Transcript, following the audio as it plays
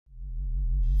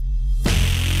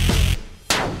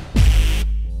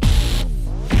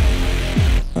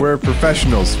We're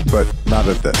professionals, but not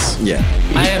at this. Yeah.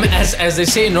 I am, as they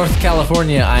say in North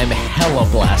California, I'm hella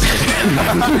blasted.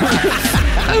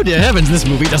 Oh dear heavens, this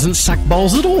movie doesn't suck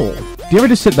balls at all. Do you ever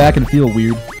just sit back and feel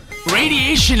weird?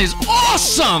 Radiation is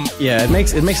awesome! Yeah, it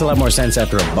makes a lot more sense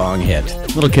after a bong hit.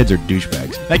 Little kids are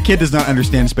douchebags. That kid does not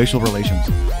understand spatial relations.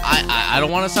 I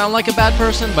don't want to sound like a bad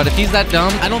person, but if he's that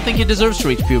dumb, I don't think he deserves to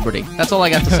reach puberty. That's all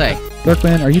I got to say.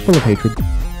 Dorkman, are you full of hatred?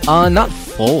 Not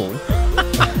full.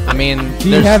 I mean, Do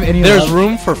you have any there's love?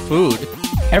 room for food.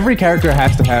 Every character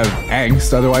has to have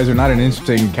angst, otherwise they're not an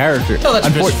interesting character. Oh, that's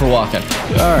Christopher Walken.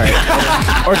 All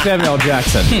right. Or Samuel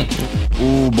Jackson.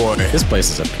 Ooh, boy. This place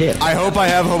is a pit. I hope I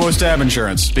have hobo stab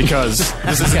insurance, because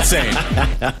this is insane.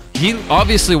 He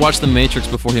obviously watched The Matrix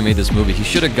before he made this movie. He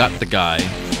should have got the guy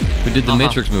who did the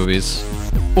Matrix movies.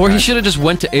 Or he should have just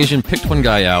went to Asian, picked one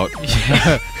guy out.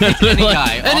 Any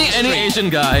guy. Any Asian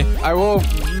guy. I will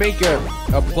make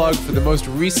a plug for the most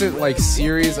recent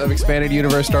series of expanded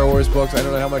universe Star Wars books. I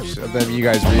don't know how much of them you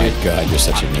guys read. Oh my god, you're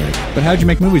such a nerd. But how'd you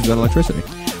make movies without electricity?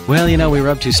 Well, you know, we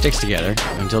rubbed two sticks together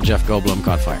until Jeff Goldblum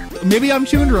caught fire. Maybe I'm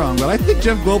tuned wrong, but I think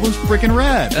Jeff Goldblum's freaking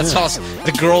rad. That's awesome.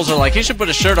 The girls are like, you should put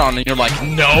a shirt on, and you're like,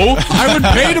 no. I would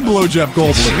pay to blow Jeff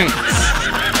Goldblum.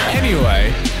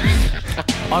 Anyway,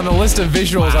 on the list of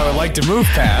visuals I would like to move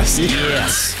past.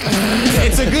 Yes.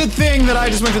 It's a good thing that I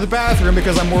just went to the bathroom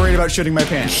because I'm worried about shitting my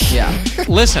pants. Yeah.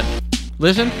 Listen,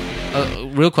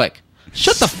 real quick.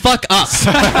 Shut the fuck up.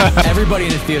 Everybody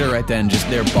in the theater right then, just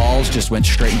their balls just went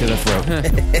straight into the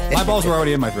throat. My balls were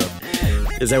already in my throat.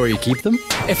 Is that where you keep them?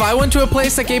 If I went to a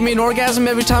place that gave me an orgasm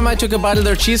every time I took a bite of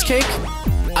their cheesecake,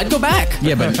 I'd go back.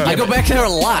 Yeah, but I'd go back there a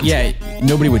lot. yeah,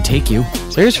 nobody would take you.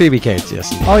 So here's Phoebe Cates, yes.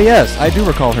 Oh yes, I do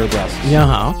recall her breasts.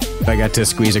 Yeah. I got to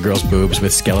squeeze a girl's boobs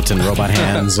with skeleton robot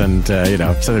hands, and, you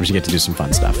know, sometimes you get to do some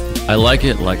fun stuff. I like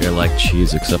it like I like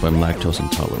cheese, except I'm lactose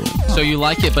intolerant. So you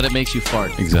like it, but it makes you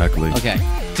fart. Exactly. Okay.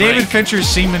 David Fincher's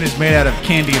semen is made out of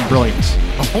candy and brilliance.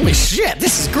 Holy shit,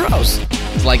 this is gross.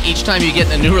 It's like each time you get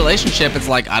in a new relationship, it's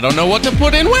like, I don't know what to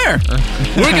put in where.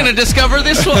 We're going to discover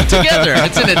this one together.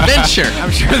 It's an adventure. I'm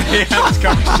sure they had this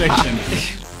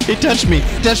conversation. He touched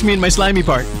me in my slimy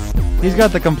part. He's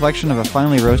got the complexion of a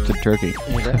finely roasted turkey.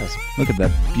 He does. Look at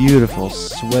that beautiful,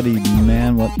 sweaty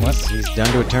man. What? He's done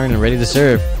to a turn and ready to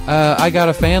serve. I got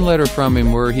a fan letter from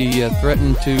him where he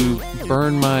threatened to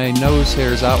burn my nose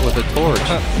hairs out with a torch.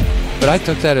 But I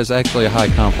took that as actually a high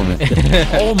compliment.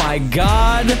 Oh my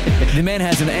god! The man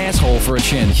has an asshole for a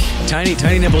chin. Tiny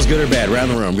nipples, good or bad? Round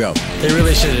the room, go. They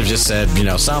really should have just said, you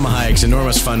know, Salma Hayek's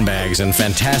enormous fun bags and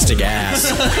fantastic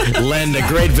ass lend a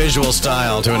great visual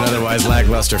style to an otherwise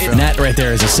lackluster film. That right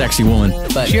there is a sexy woman.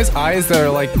 But She has eyes that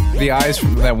are like the eyes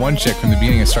from that one chick from the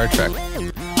beginning of Star Trek.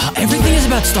 Everything is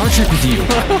about Star Trek with you.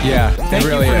 Yeah, Thank it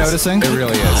really you for is. noticing. It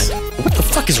really is. What the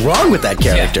fuck is wrong with that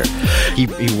character? He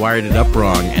wired it up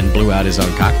wrong and blew out his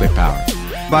own cockpit power.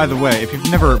 By the way, if you've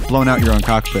never blown out your own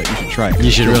cockpit, you should try it.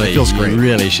 You should It feels great. you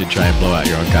really should try and blow out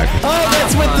your own cockpit. Oh,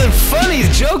 that's what the funny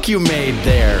joke you made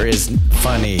there is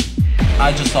funny.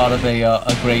 I just thought of a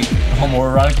great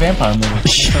homoerotic vampire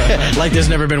movie. Like there's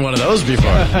never been one of those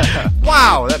before.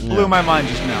 Wow, that blew my mind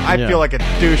just now. I feel like a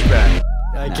douchebag.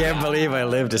 I can't believe I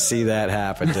lived to see that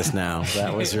happen just now.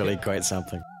 That was really quite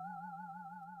something.